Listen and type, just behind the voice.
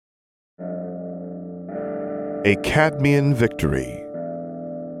A Cadmean Victory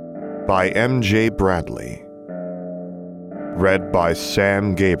by M.J. Bradley. Read by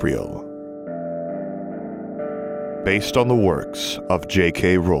Sam Gabriel. Based on the works of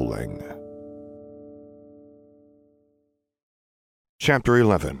J.K. Rowling. Chapter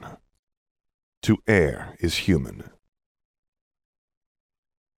 11. To Err is Human.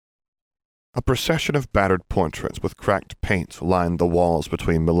 A procession of battered portraits with cracked paint lined the walls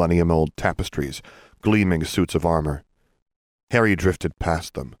between millennium-old tapestries, gleaming suits of armor. Harry drifted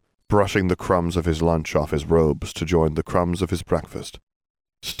past them, brushing the crumbs of his lunch off his robes to join the crumbs of his breakfast.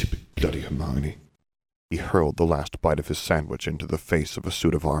 Stupid bloody Hermione. He hurled the last bite of his sandwich into the face of a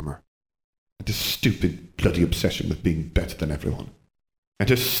suit of armor. And his stupid bloody obsession with being better than everyone. And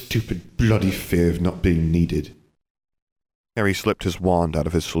his stupid bloody fear of not being needed. Harry slipped his wand out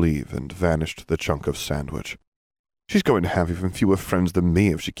of his sleeve and vanished the chunk of sandwich. She's going to have even fewer friends than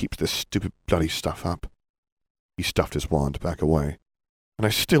me if she keeps this stupid bloody stuff up. He stuffed his wand back away. And I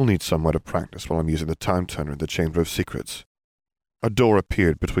still need somewhere to practice while I'm using the time turner in the Chamber of Secrets. A door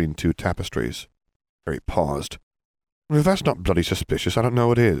appeared between two tapestries. Harry paused. If that's not bloody suspicious, I don't know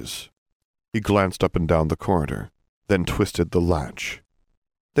what is. He glanced up and down the corridor, then twisted the latch.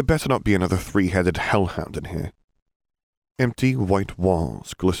 There better not be another three-headed hellhound in here. Empty white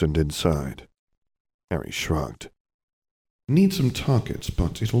walls glistened inside. Harry shrugged. Need some targets,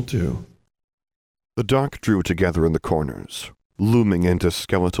 but it'll do. The dark drew together in the corners, looming into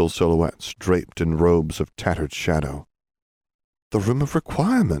skeletal silhouettes draped in robes of tattered shadow. The Room of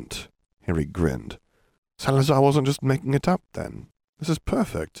Requirement, Harry grinned. Salazar wasn't just making it up, then. This is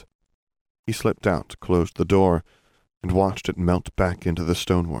perfect. He slipped out, closed the door, and watched it melt back into the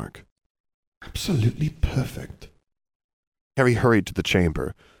stonework. Absolutely perfect. Harry hurried to the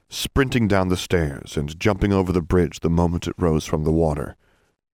chamber, sprinting down the stairs and jumping over the bridge the moment it rose from the water.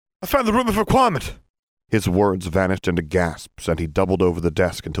 I found the Room of Requirement! His words vanished into gasps, and he doubled over the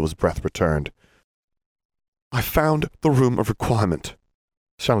desk until his breath returned. I found the Room of Requirement.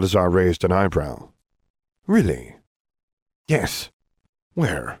 Salazar raised an eyebrow. Really? Yes.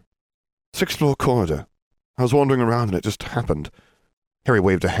 Where? 6th floor corridor. I was wandering around and it just happened. Harry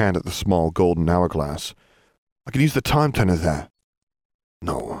waved a hand at the small golden hourglass. I could use the time turner there.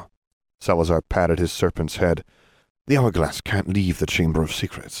 No. Salazar patted his serpent's head. The hourglass can't leave the Chamber of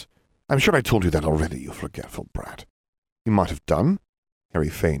Secrets. I'm sure I told you that already, you forgetful brat. You might have done, Harry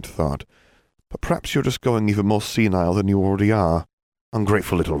feigned thought. But perhaps you're just going even more senile than you already are.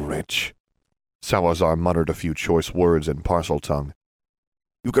 Ungrateful little wretch. Salazar muttered a few choice words in parcel tongue.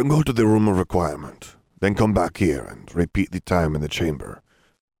 You can go to the Room of Requirement, then come back here and repeat the time in the chamber.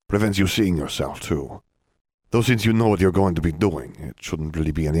 Prevents you seeing yourself, too. Though since you know what you're going to be doing, it shouldn't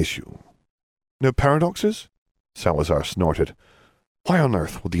really be an issue. No paradoxes? Salazar snorted. Why on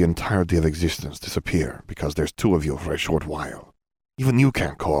earth would the entirety of existence disappear because there's two of you for a short while? Even you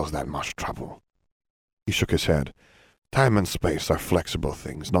can't cause that much trouble. He shook his head. Time and space are flexible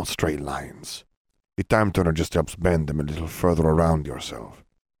things, not straight lines. The time turner just helps bend them a little further around yourself.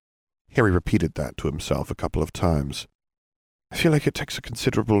 Harry repeated that to himself a couple of times. I feel like it takes a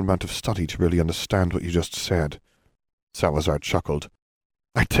considerable amount of study to really understand what you just said. Salazar chuckled.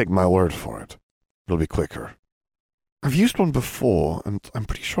 I take my word for it. It'll be quicker. I've used one before, and I'm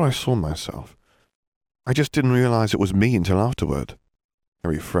pretty sure I saw myself. I just didn't realize it was me until afterward.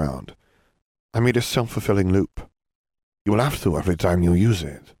 Harry frowned. I made a self-fulfilling loop. You will have to every time you use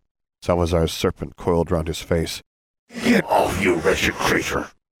it. Salazar's serpent coiled round his face. Get off, you wretched creature!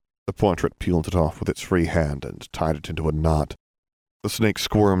 The portrait peeled it off with its free hand and tied it into a knot. The snake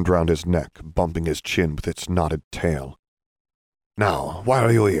squirmed round his neck, bumping his chin with its knotted tail. Now, why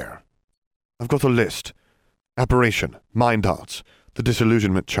are you here? I've got a list. Apparition, mind arts, the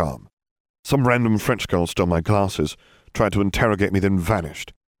disillusionment charm. Some random French girl stole my glasses, tried to interrogate me, then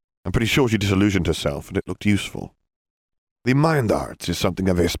vanished. I'm pretty sure she disillusioned herself, and it looked useful. The mind arts is something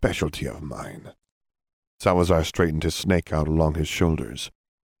of a specialty of mine. Salazar straightened his snake out along his shoulders.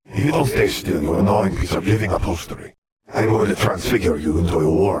 If you don't stay still, you annoying piece of living upholstery. I'm going to transfigure you into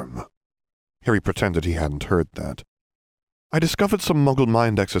a worm. Harry pretended he hadn't heard that. I discovered some Muggle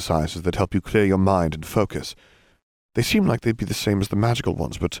mind exercises that help you clear your mind and focus. They seem like they'd be the same as the magical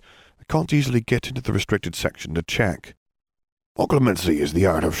ones, but I can't easily get into the restricted section to check. Occlumency is the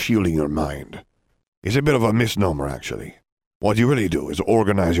art of shielding your mind. It's a bit of a misnomer, actually. What you really do is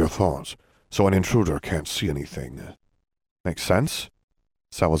organize your thoughts, so an intruder can't see anything. Makes sense?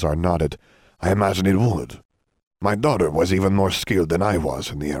 Salazar nodded. I imagine it would. My daughter was even more skilled than I was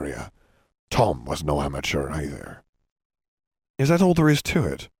in the area. Tom was no amateur either. Is that all there is to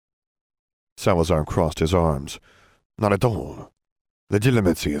it? Salazar crossed his arms. Not at all.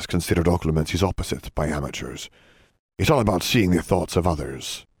 Legitimacy is considered occlumency's opposite by amateurs. It's all about seeing the thoughts of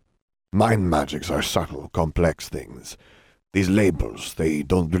others. Mind magics are subtle, complex things. These labels, they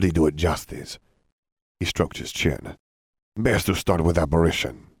don't really do it justice. He stroked his chin. Best to start with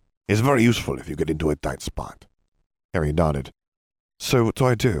apparition. It's very useful if you get into a tight spot. Harry nodded. So what do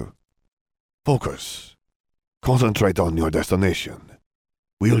I do? Focus. Concentrate on your destination.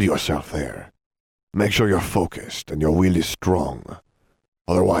 Will yourself there. Make sure you're focused and your will is strong.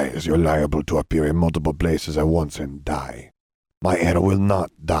 Otherwise, you're liable to appear in multiple places at once and die. My heir will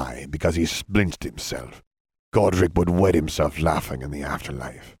not die because he splinched himself. Godric would wet himself laughing in the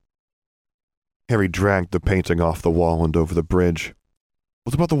afterlife. Harry dragged the painting off the wall and over the bridge.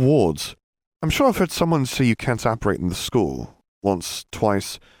 What about the wards? I'm sure I've heard someone say you can't operate in the school. Once,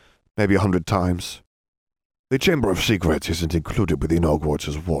 twice, maybe 100 times. The Chamber of Secrets isn't included within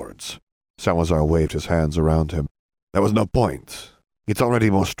Hogwarts' wards. Salazar waved his hands around him. There was no point. It's already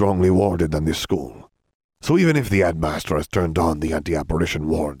more strongly warded than this school. So even if the headmaster has turned on the anti-apparition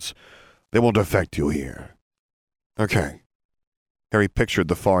wards, they won't affect you here. Okay. Harry pictured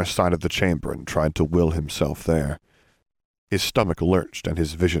the far side of the chamber and tried to will himself there. His stomach lurched and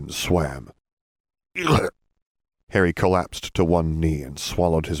his vision swam. Harry collapsed to one knee and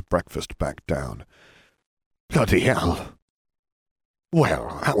swallowed his breakfast back down. Bloody hell.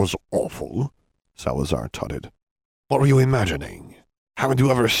 Well, that was awful, Salazar tutted. What were you imagining? Haven't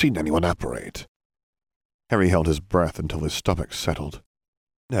you ever seen anyone apparate? Harry held his breath until his stomach settled.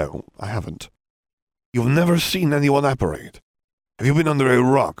 No, I haven't. You've never seen anyone apparate? Have you been under a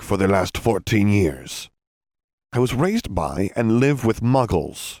rock for the last 14 years? I was raised by and live with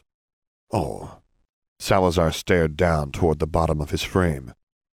muggles. Oh. Salazar stared down toward the bottom of his frame.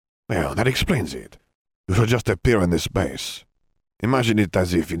 Well, that explains it. You should just appear in this space. Imagine it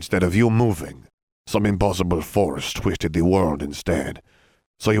as if, instead of you moving, some impossible force twisted the world instead,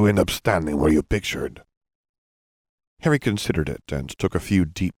 so you end up standing where you pictured. Harry considered it and took a few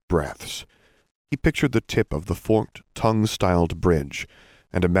deep breaths. He pictured the tip of the forked, tongue-styled bridge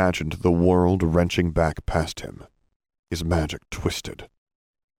and imagined the world wrenching back past him. His magic twisted.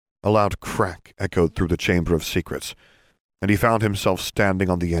 A loud crack echoed through the Chamber of Secrets, and he found himself standing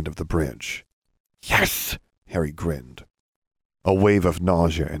on the end of the bridge. Yes! Harry grinned. A wave of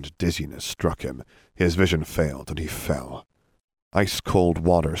nausea and dizziness struck him. His vision failed, and he fell. Ice-cold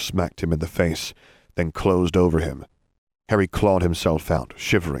water smacked him in the face, then closed over him. Harry clawed himself out,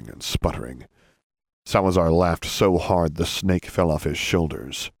 shivering and sputtering. Salazar laughed so hard the snake fell off his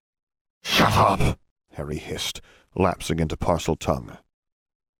shoulders. Shut up! Harry hissed, lapsing into Parseltongue.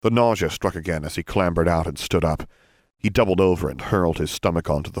 The nausea struck again as he clambered out and stood up. He doubled over and hurled his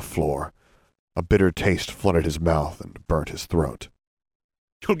stomach onto the floor. A bitter taste flooded his mouth and burnt his throat.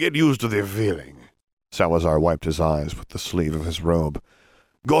 You'll get used to the feeling. Salazar wiped his eyes with the sleeve of his robe.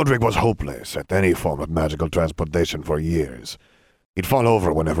 Godric was hopeless at any form of magical transportation for years. He'd fall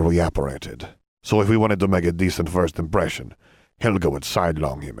over whenever we apparated. So if we wanted to make a decent first impression, Helga would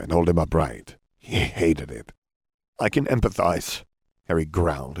sidelong him and hold him upright. He hated it. I can empathize, Harry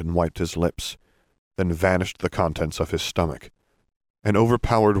growled and wiped his lips, then vanished the contents of his stomach. An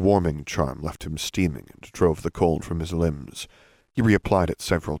overpowered warming charm left him steaming and drove the cold from his limbs. He reapplied it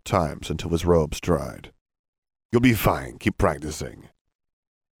several times until his robes dried. You'll be fine. Keep practicing.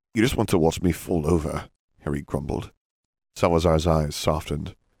 You just want to watch me fall over, Harry grumbled. Salazar's eyes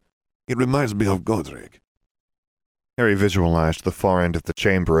softened. It reminds me of Godric. Harry visualized the far end of the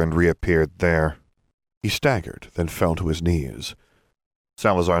chamber and reappeared there. He staggered, then fell to his knees.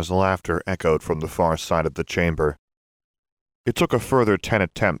 Salazar's laughter echoed from the far side of the chamber. It took a further 10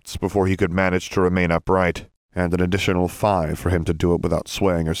 attempts before he could manage to remain upright, and an additional 5 for him to do it without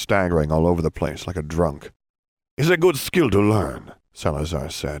swaying or staggering all over the place like a drunk. It's a good skill to learn,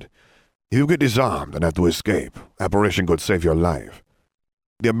 Salazar said. If you get disarmed and have to escape, apparition could save your life.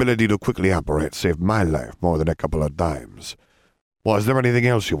 The ability to quickly apparate saved my life more than a couple of times. Was there anything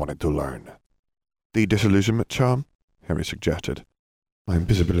else you wanted to learn? The disillusionment charm? Harry suggested. My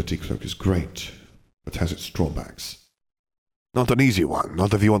invisibility cloak is great, but has its drawbacks. Not an easy one,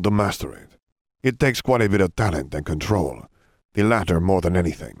 not if you want to master it. It takes quite a bit of talent and control, the latter more than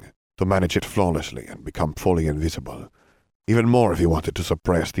anything, to manage it flawlessly and become fully invisible. Even more if you wanted to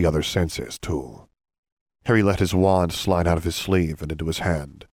suppress the other senses, too. Harry let his wand slide out of his sleeve and into his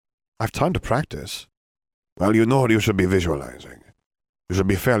hand. I've time to practice. Well, you know what you should be visualizing. You should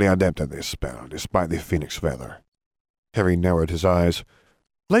be fairly adept at this spell, despite the phoenix feather. Harry narrowed his eyes.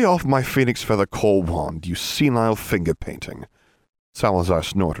 Lay off my phoenix feather coal wand, you senile finger-painting. Salazar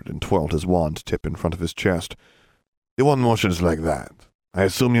snorted and twirled his wand tip in front of his chest. The one motion's like that. I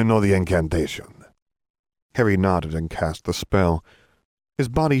assume you know the incantation. Harry nodded and cast the spell. His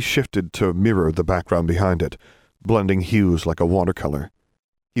body shifted to mirror the background behind it, blending hues like a watercolor.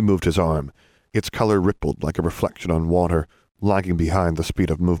 He moved his arm. Its color rippled like a reflection on water, lagging behind the speed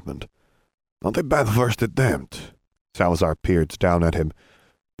of movement. "Not a bad first attempt." Salazar peered down at him.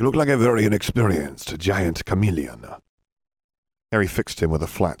 "You look like a very inexperienced giant chameleon." Harry fixed him with a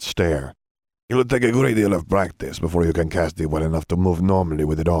flat stare. "It'll take a great deal of practice before you can cast it well enough to move normally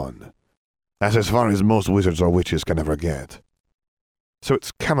with it on. That's as far as most wizards or witches can ever get." "So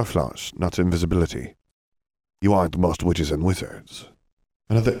it's camouflage, not invisibility." "You aren't most witches and wizards."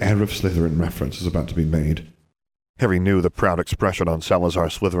 Another Heir of Slytherin reference is about to be made. Harry knew the proud expression on Salazar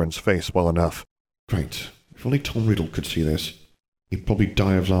Slytherin's face well enough. Great. If only Tom Riddle could see this. He'd probably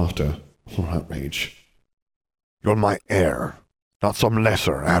die of laughter or outrage. "You're my heir, not some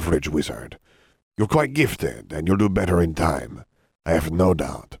lesser average wizard. You're quite gifted, and you'll do better in time. I have no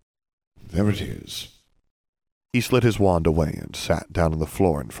doubt." "There it is." He slid his wand away and sat down on the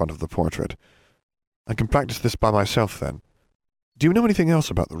floor in front of the portrait. "I can practice this by myself, then. Do you know anything else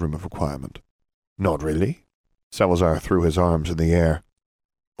about the Room of Requirement?" "Not really." Salazar threw his arms in the air.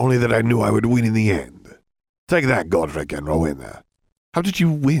 "Only that I knew I would win in the end. Take that, Godric and Rowena." "How did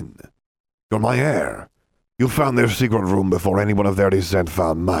you win?" "You're my heir. You found their secret room before anyone of their descent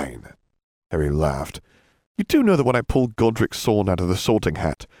found mine." Harry laughed. "You do know that when I pulled Godric's sword out of the sorting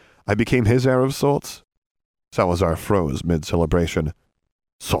hat, I became his heir of sorts?" Salazar froze mid-celebration.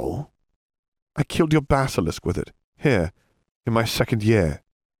 "So?" "I killed your basilisk with it, here, in my second year."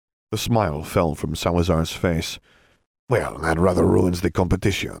 The smile fell from Salazar's face. "Well, that rather ruins the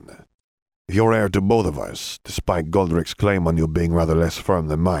competition. If you're heir to both of us, despite Godric's claim on you being rather less firm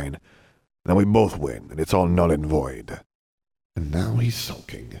than mine, then we both win, and it's all null and void." And now he's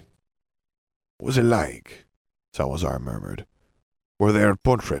sulking. "What was it like?" Salazar murmured. "Were there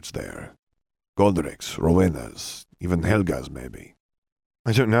portraits there? Godric's, Rowena's, even Helga's, maybe?"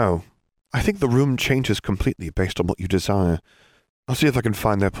 "I don't know. I think the room changes completely based on what you desire. I'll see if I can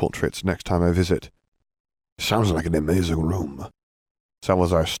find their portraits next time I visit." "Sounds like an amazing room."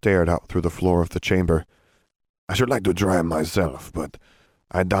 Salazar stared out through the floor of the chamber. "I should like to try it myself, but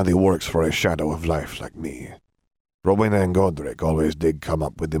I doubt it works for a shadow of life like me. Rowena and Godric always did come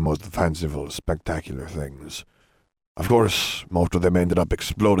up with the most fanciful, spectacular things. Of course, most of them ended up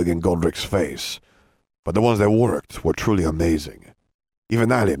exploding in Godric's face, but the ones that worked were truly amazing.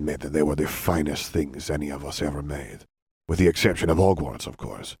 Even I'll admit that they were the finest things any of us ever made. With the exception of Hogwarts, of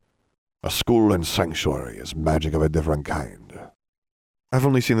course. A school and sanctuary is magic of a different kind." "I've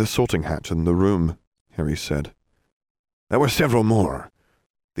only seen the sorting hat in the room," Harry said. "There were several more.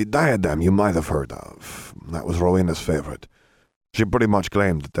 The diadem you might have heard of. That was Rowena's favorite. She pretty much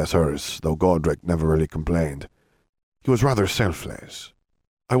claimed it as hers, though Godric never really complained. He was rather selfless.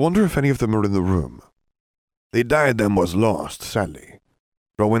 I wonder if any of them are in the room." "The diadem was lost, sadly.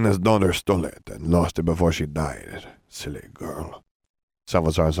 Rowena's daughter stole it and lost it before she died. Silly girl."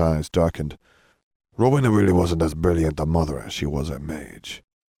 Salazar's eyes darkened. "Rowena really wasn't as brilliant a mother as she was a mage."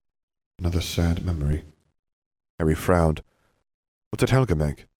 Another sad memory. Harry frowned. "What did Helga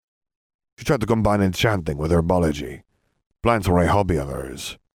make?" "She tried to combine enchanting with herbology. Plants were a hobby of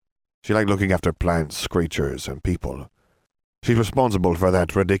hers. She liked looking after plants, creatures, and people. She's responsible for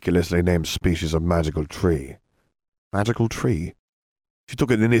that ridiculously named species of magical tree." "Magical tree?" "She took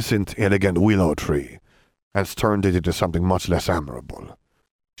an innocent, elegant willow tree and turned it into something much less admirable.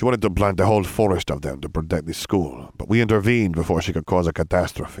 She wanted to plant a whole forest of them to protect the school, but we intervened before she could cause a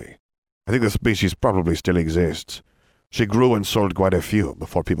catastrophe. I think the species probably still exists. She grew and sold quite a few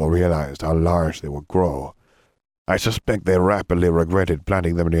before people realized how large they would grow. I suspect they rapidly regretted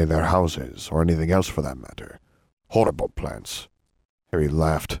planting them near their houses, or anything else for that matter. Horrible plants." Harry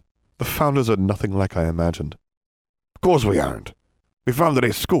laughed. "The founders are nothing like I imagined." "Of course we aren't. We founded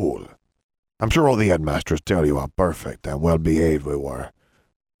a school. I'm sure all the headmasters tell you how perfect and well-behaved we were.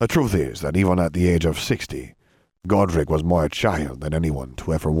 The truth is that even at the age of 60, Godric was more a child than anyone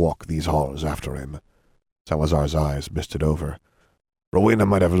to ever walk these halls after him." Salazar's eyes misted over. "Rowena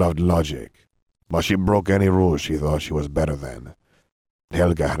might have loved logic, but she broke any rules she thought she was better than.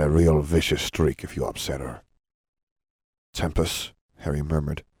 Helga had a real vicious streak if you upset her." "Tempus," Harry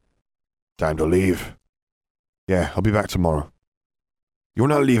murmured. "Time to leave?" "Yeah, I'll be back tomorrow." "You're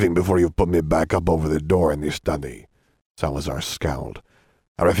not leaving before you've put me back up over the door in the study." Salazar scowled.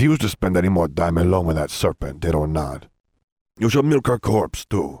 "I refuse to spend any more time alone with that serpent, dead or not. You should milk her corpse,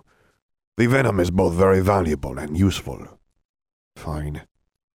 too. The venom is both very valuable and useful." "Fine.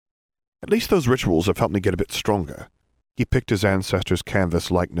 At least those rituals have helped me get a bit stronger." He picked his ancestor's canvas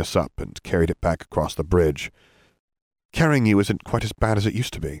likeness up and carried it back across the bridge. "Carrying you isn't quite as bad as it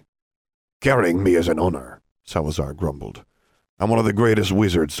used to be." "Carrying me is an honor," Salazar grumbled. I'm one of the greatest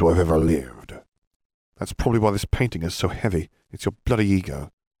wizards to have ever lived. That's probably why this painting is so heavy. It's your bloody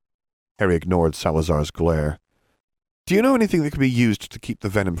ego. Harry ignored Salazar's glare. Do you know anything that can be used to keep the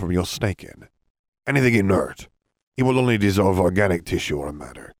venom from your snake in? Anything inert. It will only dissolve organic tissue or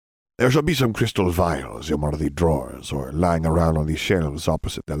matter. There shall be some crystal vials in one of the drawers, or lying around on the shelves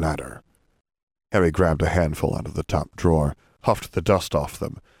opposite the ladder. Harry grabbed a handful out of the top drawer, huffed the dust off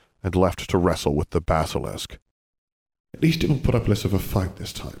them, and left to wrestle with the basilisk. At least it will put up less of a fight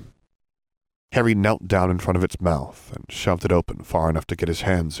this time. Harry knelt down in front of its mouth and shoved it open far enough to get his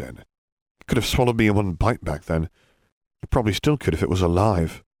hands in. It could have swallowed me in one bite back then. It probably still could if it was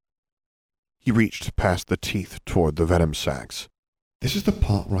alive. He reached past the teeth toward the venom sacs. This is the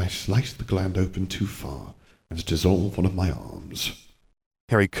part where I slice the gland open too far and dissolve one of my arms.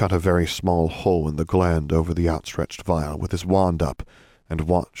 Harry cut a very small hole in the gland over the outstretched vial with his wand up and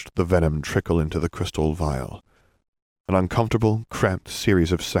watched the venom trickle into the crystal vial. An uncomfortable, cramped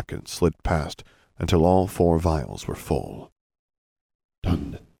series of seconds slid past until all 4 vials were full.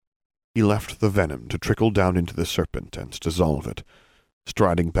 Done. He left the venom to trickle down into the serpent and dissolve it,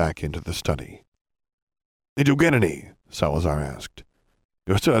 striding back into the study. "Did you get any?" Salazar asked.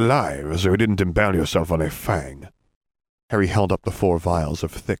 "You're still alive, so you didn't impale yourself on a fang." Harry held up the 4 vials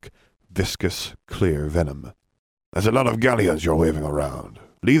of thick, viscous, clear venom. "There's a lot of galleons you're waving around.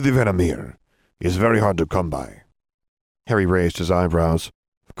 Leave the venom here. It's very hard to come by." Harry raised his eyebrows.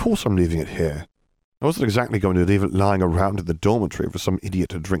 "Of course I'm leaving it here. I wasn't exactly going to leave it lying around in the dormitory for some idiot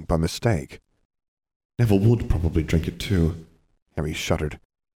to drink by mistake." "Neville would probably drink it too." Harry shuddered.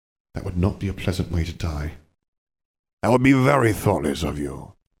 "That would not be a pleasant way to die." "That would be very thoughtless of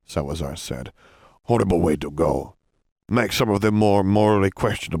you," Salazar said. "Horrible way to go. Make some of the more morally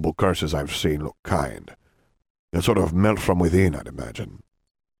questionable curses I've seen look kind. They'll sort of melt from within, I'd imagine."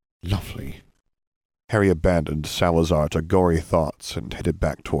 "Lovely." Harry abandoned Salazar to gory thoughts and headed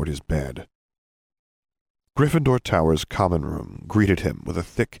back toward his bed. Gryffindor Tower's common room greeted him with a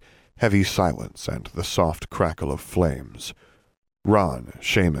thick, heavy silence and the soft crackle of flames. Ron,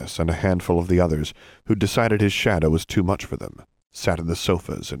 Seamus, and a handful of the others, who'd decided his shadow was too much for them, sat in the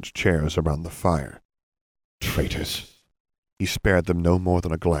sofas and chairs around the fire. Traitors! He spared them no more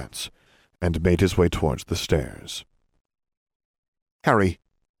than a glance, and made his way towards the stairs. "Harry!"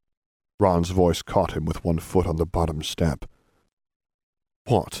 Ron's voice caught him with one foot on the bottom step.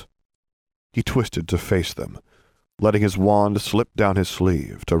 "What?" He twisted to face them, letting his wand slip down his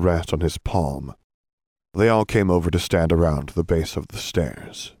sleeve to rest on his palm. They all came over to stand around the base of the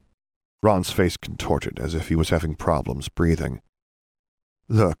stairs. Ron's face contorted as if he was having problems breathing.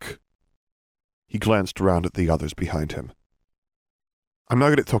 "Look." He glanced around at the others behind him. "I'm not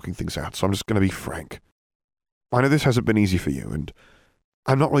good at talking things out, so I'm just going to be frank. I know this hasn't been easy for you, and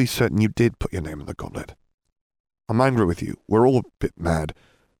I'm not really certain you did put your name in the gauntlet. I'm angry with you. We're all a bit mad,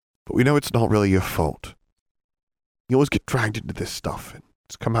 but we know it's not really your fault. You always get dragged into this stuff, and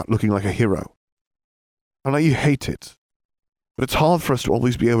it's come out looking like a hero. I know you hate it, but it's hard for us to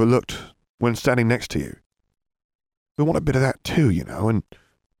always be overlooked when standing next to you. We want a bit of that too, you know, and..."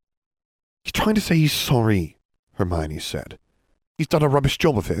 "He's trying to say he's sorry," Hermione said. "He's done a rubbish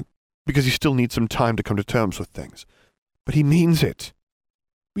job of it, because he still needs some time to come to terms with things. But he means it.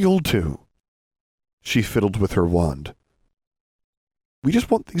 We all do." She fiddled with her wand. "We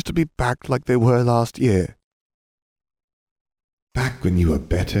just want things to be back like they were last year." "Back when you were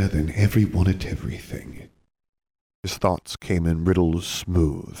better than everyone at everything." His thoughts came in Riddle's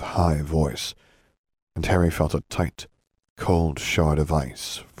smooth, high voice, and Harry felt a tight, cold shard of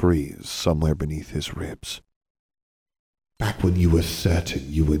ice freeze somewhere beneath his ribs. "Back when you were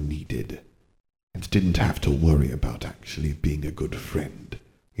certain you were needed, and didn't have to worry about actually being a good friend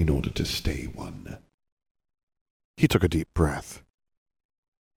in order to stay one." He took a deep breath.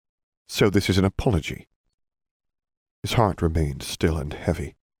 "So this is an apology?" His heart remained still and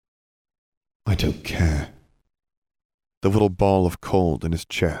heavy. "I don't care." The little ball of cold in his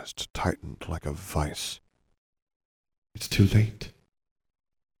chest tightened like a vice. "It's too late."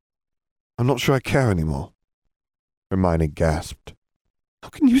 "I'm not sure I care anymore," Hermione gasped. "How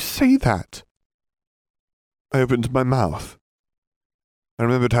can you say that?" I opened my mouth. I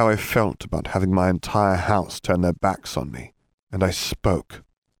remembered how I felt about having my entire house turn their backs on me, and I spoke.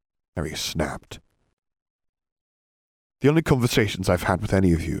 Harry snapped. "The only conversations I've had with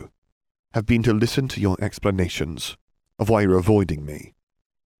any of you have been to listen to your explanations of why you're avoiding me."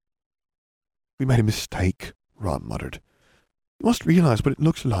 "We made a mistake," Ron muttered. "You must realize what it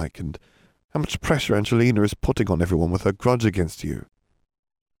looks like and how much pressure Angelina is putting on everyone with her grudge against you.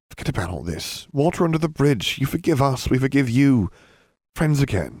 Forget about all this. Water under the bridge. You forgive us, we forgive you. Friends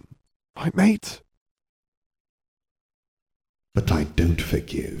again. Right, mate?" But I don't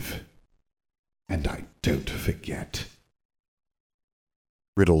forgive. And I don't forget.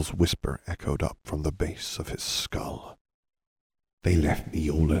 Riddle's whisper echoed up from the base of his skull. They left me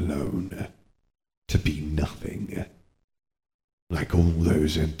all alone, to be nothing. Like all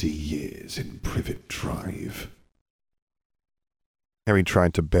those empty years in Privet Drive. Harry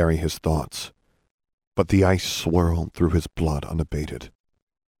tried to bury his thoughts, but the ice swirled through his blood unabated.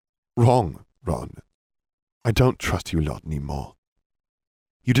 Wrong, Ron. I don't trust you lot anymore.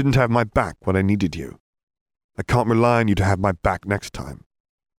 You didn't have my back when I needed you. I can't rely on you to have my back next time.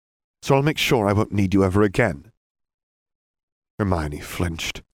 So I'll make sure I won't need you ever again. Hermione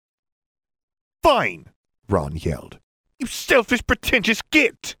flinched. Fine, Ron yelled. You selfish, pretentious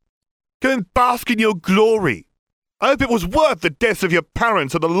git! Go and bask in your glory. I hope it was worth the deaths of your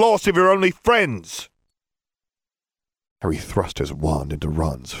parents and the loss of your only friends. Harry thrust his wand into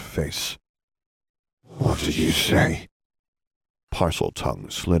Ron's face. What did you say?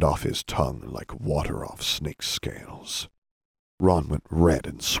 Parseltongue slid off his tongue like water off snake scales. Ron went red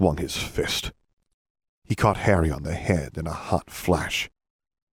and swung his fist. He caught Harry on the head in a hot flash,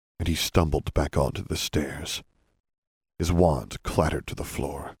 and he stumbled back onto the stairs. His wand clattered to the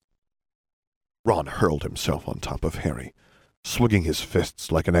floor. Ron hurled himself on top of Harry, swinging his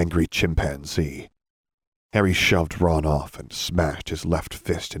fists like an angry chimpanzee. Harry shoved Ron off and smashed his left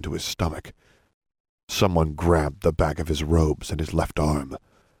fist into his stomach. Someone grabbed the back of his robes and his left arm,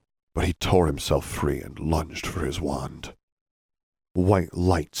 but he tore himself free and lunged for his wand. White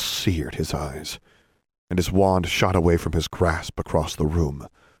light seared his eyes, and his wand shot away from his grasp across the room,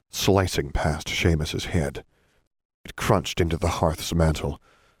 slicing past Seamus's head. It crunched into the hearth's mantel.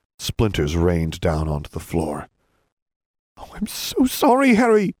 Splinters rained down onto the floor. Oh, I'm so sorry,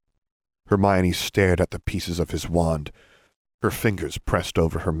 Harry! Hermione stared at the pieces of his wand, her fingers pressed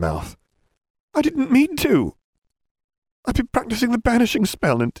over her mouth. I didn't mean to. I've been practicing the banishing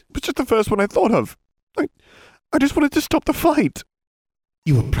spell, and it was just the first one I thought of. I just wanted to stop the fight.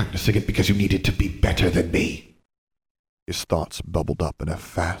 You were practicing it because you needed to be better than me. His thoughts bubbled up in a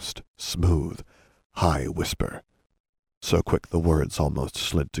fast, smooth, high whisper. So quick the words almost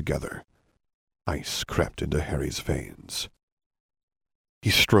slid together. Ice crept into Harry's veins. He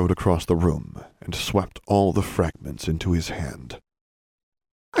strode across the room and swept all the fragments into his hand.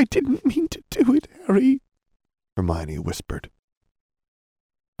 I didn't mean to do it, Harry, Hermione whispered.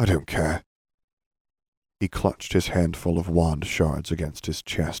 I don't care. He clutched his handful of wand shards against his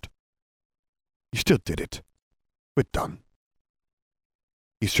chest. You still did it. We're done.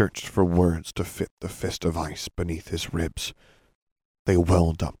 He searched for words to fit the fist of ice beneath his ribs. They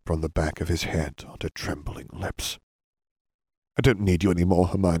welled up from the back of his head onto trembling lips. I don't need you anymore,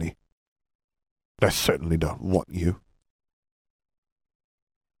 Hermione. But I certainly don't want you.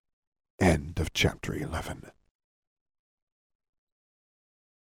 End of Chapter 11.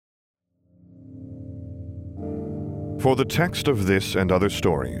 For the text of this and other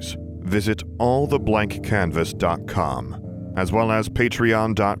stories, visit alltheblankcanvas.com, as well as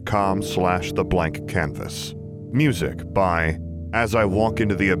patreon.com/theblankcanvas. Music by As I Walk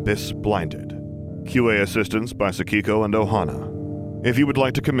Into the Abyss Blinded. QA assistance by Sakiko and Ohana. If you would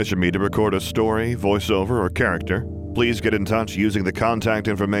like to commission me to record a story, voiceover, or character, please get in touch using the contact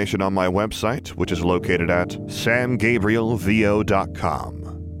information on my website, which is located at samgabrielvo.com.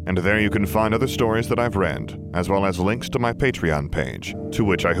 And there you can find other stories that I've read, as well as links to my Patreon page, to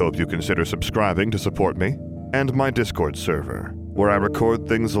which I hope you consider subscribing to support me, and my Discord server, where I record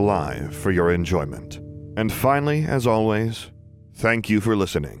things live for your enjoyment. And finally, as always, thank you for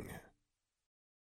listening.